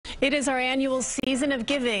It is our annual season of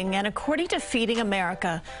giving, and according to Feeding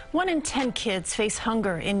America, 1 in 10 kids face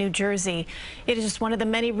hunger in New Jersey. It is just one of the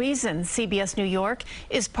many reasons CBS New York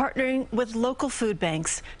is partnering with local food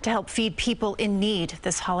banks to help feed people in need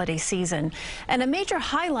this holiday season. And a major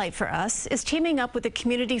highlight for us is teaming up with the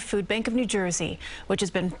Community Food Bank of New Jersey, which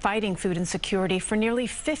has been fighting food insecurity for nearly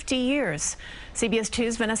 50 years. CBS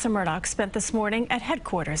 2's Vanessa Murdoch spent this morning at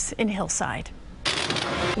headquarters in Hillside.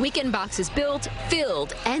 Weekend boxes built,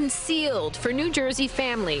 filled, and sealed for New Jersey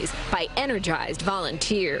families by energized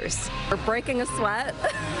volunteers. We're breaking a sweat.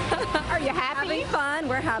 Are you happy? Having fun.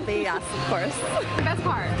 We're happy, yes, of course. The best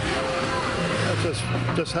part?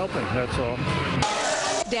 Just helping, that's all.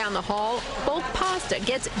 Down the hall, bulk pasta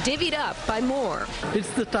gets divvied up by more. It's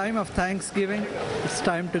the time of Thanksgiving. It's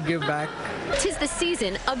time to give back. 'Tis the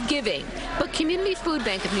season of giving, but Community Food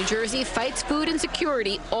Bank of New Jersey fights food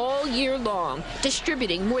insecurity all year long,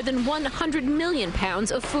 distributing more than 100 million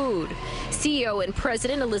pounds of food. CEO and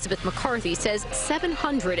President Elizabeth McCarthy says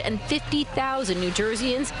 750,000 New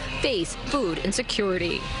Jerseyans face food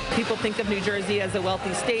insecurity. People think of New Jersey as a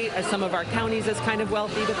wealthy state, as some of our counties as kind of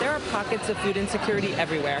wealthy, but there are pockets of food insecurity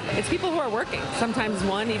everywhere. It's people who are working, sometimes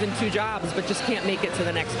 1, even 2 jobs, but just can't make it to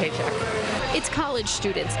the next paycheck. It's college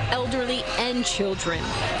students, elderly, and children.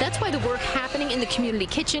 That's why the work happening in the community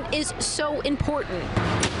kitchen is so important.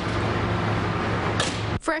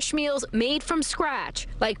 Fresh meals made from scratch,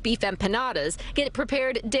 like beef empanadas, get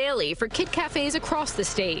prepared daily for kid cafes across the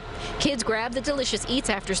state. Kids grab the delicious eats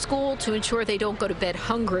after school to ensure they don't go to bed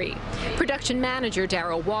hungry. Production manager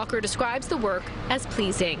Daryl Walker describes the work as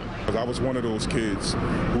pleasing. I was one of those kids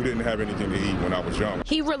who didn't have anything to eat when I was young.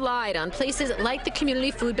 He relied on places like the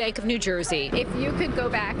Community Food Bank of New Jersey. If you could go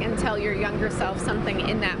back and tell your younger self something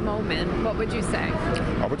in that moment, what would you say?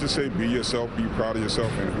 I would just say be yourself, be proud of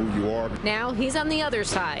yourself and who you are. Now he's on the other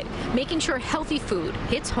side, making sure healthy food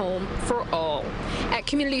hits home for all. At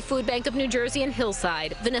Community Food Bank of New Jersey in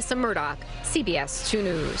Hillside, Vanessa Murdoch, CBS 2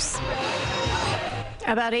 News.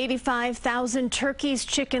 About 85,000 turkeys,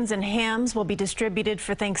 chickens, and hams will be distributed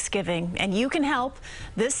for Thanksgiving, and you can help.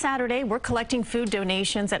 This Saturday, we're collecting food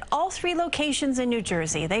donations at all 3 locations in New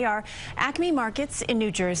Jersey. They are Acme Markets in New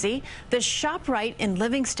Jersey, the ShopRite in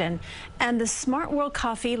Livingston, and the Smart World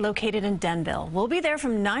Coffee located in Denville. We'll be there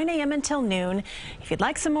from 9 a.m. until noon. If you'd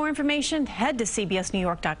like some more information, head to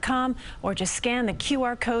cbsnewyork.com or just scan the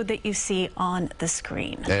QR code that you see on the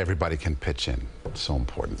screen. Everybody can pitch in. It's so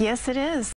important. Yes, it is.